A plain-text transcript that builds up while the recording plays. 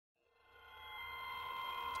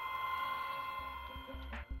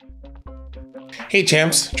Hey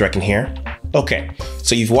champs, Drekken here. Okay,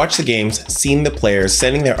 so you've watched the games, seen the players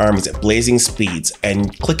sending their armies at blazing speeds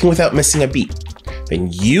and clicking without missing a beat. Then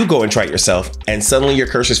you go and try it yourself, and suddenly your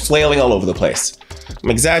cursor's flailing all over the place. I'm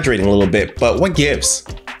exaggerating a little bit, but what gives?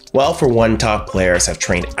 Well, for one, top players have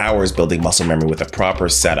trained hours building muscle memory with a proper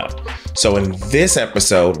setup. So in this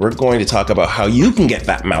episode, we're going to talk about how you can get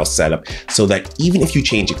that mouse setup so that even if you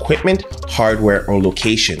change equipment, hardware, or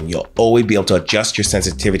location, you'll always be able to adjust your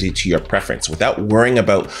sensitivity to your preference without worrying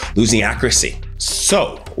about losing accuracy.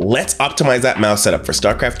 So let's optimize that mouse setup for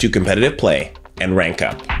StarCraft 2 competitive play and rank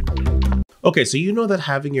up. Okay, so you know that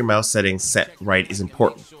having your mouse settings set right is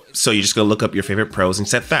important. So you're just gonna look up your favorite pros and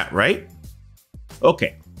set that, right?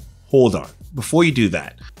 Okay. Hold on, before you do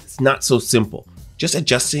that, it's not so simple. Just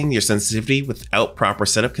adjusting your sensitivity without proper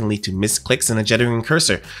setup can lead to missed clicks and a jittering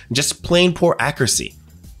cursor, and just plain poor accuracy.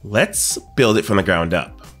 Let's build it from the ground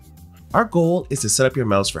up. Our goal is to set up your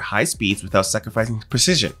mouse for high speeds without sacrificing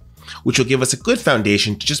precision, which will give us a good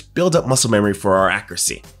foundation to just build up muscle memory for our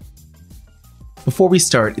accuracy. Before we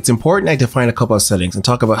start, it's important I define a couple of settings and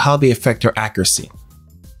talk about how they affect our accuracy.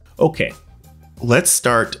 Okay, let's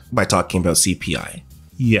start by talking about CPI.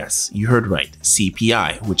 Yes, you heard right,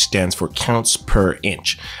 CPI, which stands for counts per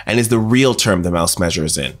inch, and is the real term the mouse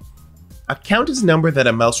measures in. A count is a number that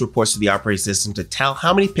a mouse reports to the operating system to tell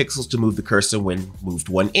how many pixels to move the cursor when moved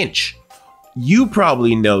 1 inch. You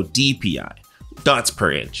probably know DPI, dots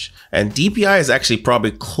per inch, and DPI is actually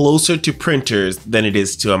probably closer to printers than it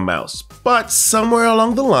is to a mouse. But somewhere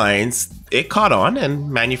along the lines, it caught on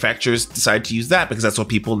and manufacturers decided to use that because that's what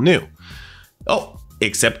people knew. Oh,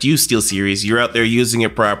 except you, SteelSeries, you're out there using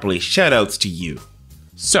it properly. Shoutouts to you.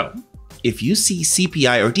 So, if you see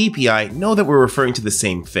CPI or DPI, know that we're referring to the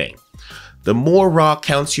same thing. The more raw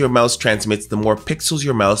counts your mouse transmits, the more pixels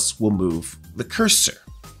your mouse will move the cursor.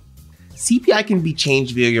 CPI can be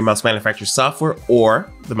changed via your mouse manufacturer's software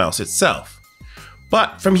or the mouse itself.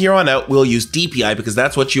 But from here on out, we'll use DPI because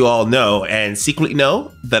that's what you all know and secretly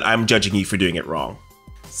know that I'm judging you for doing it wrong.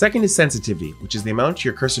 Second is sensitivity, which is the amount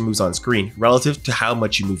your cursor moves on screen relative to how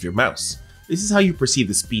much you move your mouse. This is how you perceive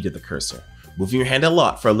the speed of the cursor. Moving your hand a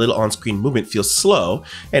lot for a little on-screen movement feels slow,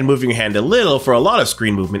 and moving your hand a little for a lot of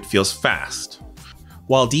screen movement feels fast.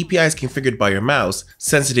 While DPI is configured by your mouse,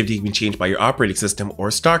 sensitivity can be changed by your operating system or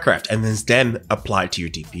StarCraft and is then applied to your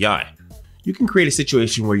DPI. You can create a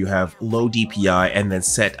situation where you have low DPI and then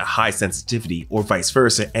set a high sensitivity or vice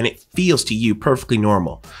versa, and it feels to you perfectly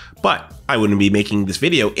normal. But I wouldn't be making this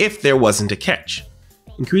video if there wasn't a catch.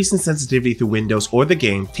 Increasing sensitivity through Windows or the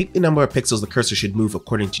game, take the number of pixels the cursor should move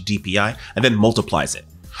according to DPI and then multiplies it.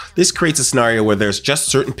 This creates a scenario where there's just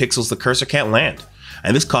certain pixels the cursor can't land,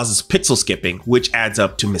 and this causes pixel skipping, which adds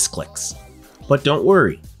up to misclicks. But don't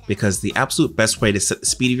worry, because the absolute best way to set the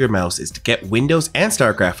speed of your mouse is to get Windows and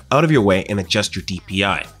StarCraft out of your way and adjust your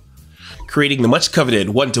DPI. Creating the much coveted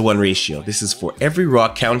 1-to-1 ratio. This is for every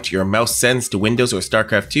raw count your mouse sends to Windows or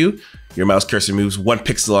StarCraft 2, your mouse cursor moves 1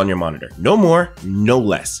 pixel on your monitor. No more, no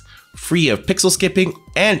less. Free of pixel skipping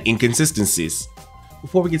and inconsistencies.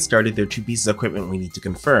 Before we get started, there are 2 pieces of equipment we need to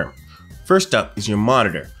confirm. First up is your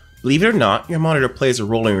monitor. Believe it or not, your monitor plays a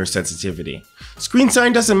role in your sensitivity. Screen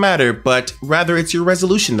size doesn't matter, but rather it's your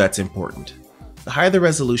resolution that's important. The higher the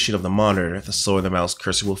resolution of the monitor, the slower the mouse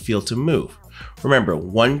cursor will feel to move. Remember,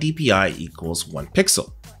 1 DPI equals 1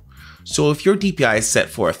 pixel. So if your DPI is set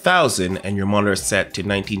for 1000 and your monitor is set to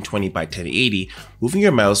 1920 by 1080, moving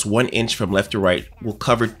your mouse 1 inch from left to right will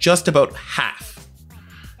cover just about half.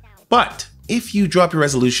 But if you drop your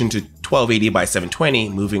resolution to 1280 by 720,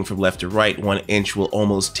 moving from left to right 1 inch will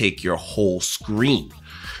almost take your whole screen.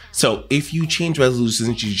 So if you change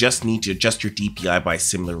resolutions, you just need to adjust your DPI by a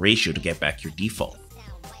similar ratio to get back your default.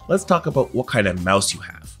 Let's talk about what kind of mouse you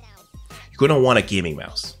have. You're going to want a gaming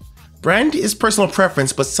mouse. Brand is personal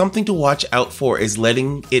preference, but something to watch out for is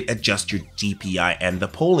letting it adjust your DPI and the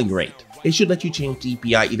polling rate. It should let you change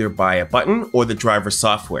DPI either by a button or the driver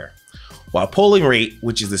software. While polling rate,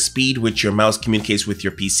 which is the speed which your mouse communicates with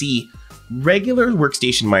your PC, regular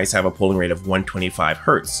workstation mice have a polling rate of 125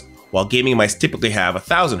 Hz, while gaming mice typically have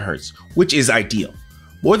 1000 Hz, which is ideal.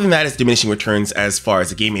 More than that is diminishing returns as far as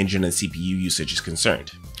the game engine and CPU usage is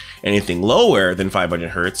concerned. Anything lower than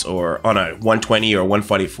 500 Hz or on a 120 or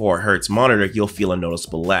 144 Hz monitor, you'll feel a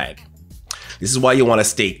noticeable lag. This is why you want to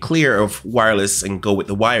stay clear of wireless and go with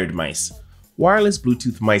the wired mice. Wireless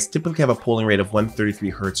Bluetooth mice typically have a polling rate of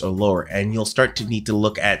 133 Hz or lower, and you'll start to need to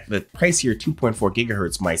look at the pricier 2.4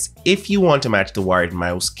 GHz mice if you want to match the wired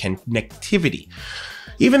mouse connectivity.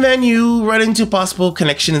 Even then, you run into possible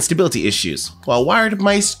connection and stability issues. While wired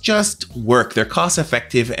mice just work, they're cost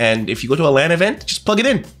effective, and if you go to a LAN event, just plug it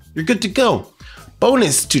in. You're good to go.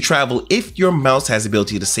 Bonus to travel if your mouse has the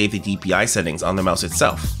ability to save the DPI settings on the mouse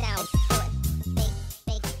itself.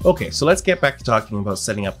 Okay, so let's get back to talking about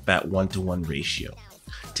setting up that 1-to-1 ratio.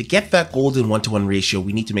 To get that golden 1-to-1 ratio,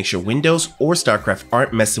 we need to make sure Windows or StarCraft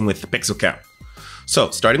aren't messing with the pixel count.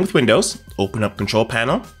 So starting with Windows, open up Control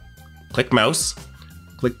Panel, click Mouse,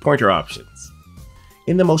 click Pointer Options.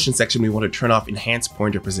 In the motion section, we want to turn off Enhanced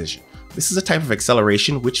Pointer Position. This is a type of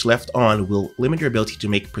acceleration which left on will limit your ability to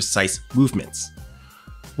make precise movements.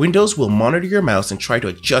 Windows will monitor your mouse and try to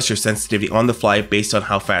adjust your sensitivity on the fly based on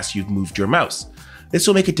how fast you've moved your mouse. This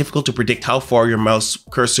will make it difficult to predict how far your mouse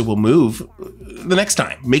cursor will move the next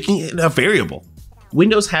time, making it a variable.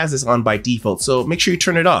 Windows has this on by default, so make sure you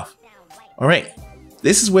turn it off. Alright,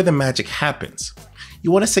 this is where the magic happens. You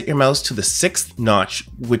want to set your mouse to the 6th notch,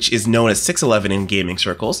 which is known as 611 in gaming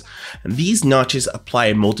circles, and these notches apply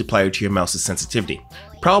a multiplier to your mouse's sensitivity.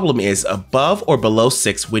 Problem is, above or below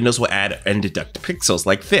 6, Windows will add and deduct pixels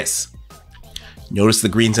like this. Notice the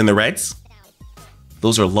greens and the reds?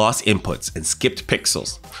 Those are lost inputs and skipped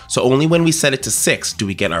pixels, so only when we set it to 6 do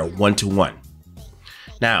we get our 1-to-1.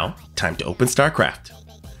 Now, time to open StarCraft.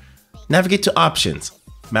 Navigate to Options,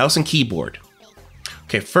 Mouse and Keyboard.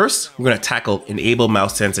 Okay, first, we're going to tackle Enable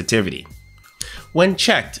Mouse Sensitivity. When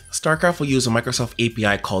checked, StarCraft will use a Microsoft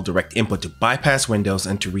API called Direct Input to bypass Windows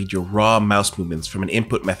and to read your raw mouse movements from an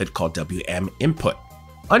input method called WM Input.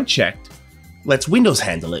 Unchecked, lets Windows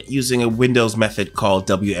handle it using a Windows method called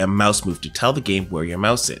WM Mouse Move to tell the game where your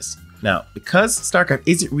mouse is. Now, because StarCraft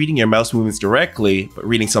isn't reading your mouse movements directly, but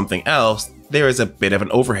reading something else, there is a bit of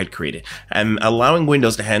an overhead created, and allowing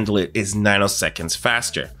Windows to handle it is nanoseconds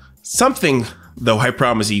faster. Something, though, I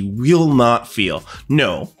promise you will not feel.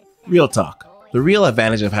 No, real talk. The real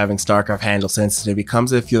advantage of having StarCraft handle sensitivity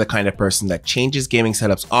comes if you're the kind of person that changes gaming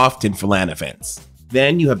setups often for LAN events.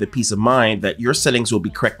 Then you have the peace of mind that your settings will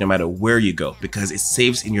be correct no matter where you go because it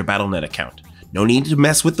saves in your Battle.net account. No need to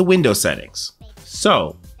mess with the Windows settings.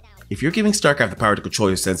 So, if you're giving StarCraft the power to control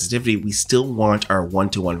your sensitivity, we still want our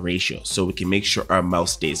 1-to-1 ratio so we can make sure our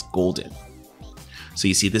mouse stays golden. So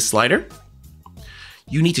you see this slider?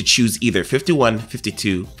 You need to choose either 51,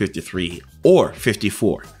 52, 53, or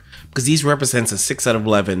 54, because these represents a 6 out of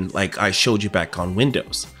 11 like I showed you back on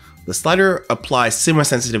Windows. The slider applies similar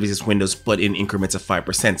sensitivities as Windows but in increments of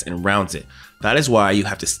 5% and rounds it. That is why you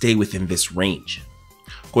have to stay within this range.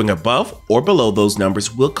 Going above or below those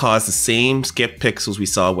numbers will cause the same skip pixels we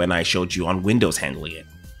saw when I showed you on Windows handling it.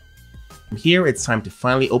 From here, it's time to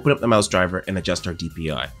finally open up the mouse driver and adjust our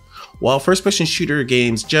DPI. While first-person shooter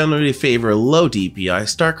games generally favor low DPI,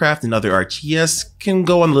 StarCraft and other RTS can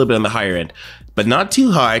go on a little bit on the higher end, but not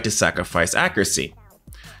too high to sacrifice accuracy.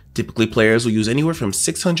 Typically, players will use anywhere from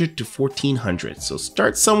 600 to 1400, so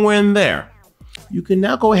start somewhere in there. You can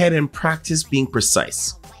now go ahead and practice being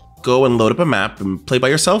precise. Go and load up a map and play by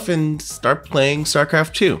yourself and start playing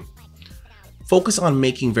StarCraft 2. Focus on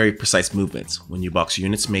making very precise movements. When you box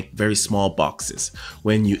units, make very small boxes.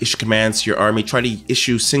 When you issue commands to your army, try to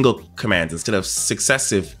issue single commands instead of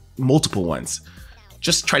successive multiple ones.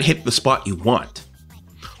 Just try to hit the spot you want.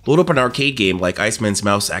 Load up an arcade game like Iceman's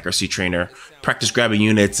Mouse Accuracy Trainer, practice grabbing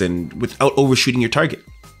units and without overshooting your target.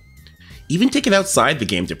 Even take it outside the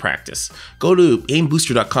game to practice. Go to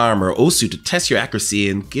aimbooster.com or OSU to test your accuracy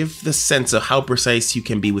and give the sense of how precise you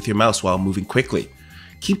can be with your mouse while moving quickly.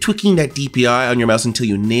 Keep tweaking that DPI on your mouse until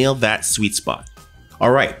you nail that sweet spot.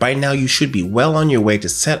 Alright, by now you should be well on your way to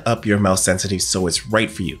set up your mouse sensitivity so it's right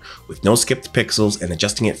for you, with no skipped pixels and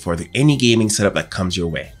adjusting it for any gaming setup that comes your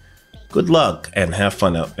way. Good luck and have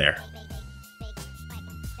fun out there.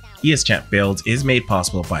 ESChamp Builds is made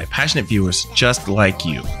possible by passionate viewers just like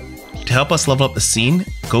you. To help us level up the scene,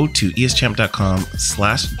 go to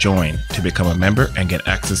eschamp.com/join to become a member and get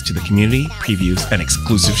access to the community, previews, and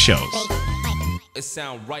exclusive shows. It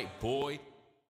sound right, boy.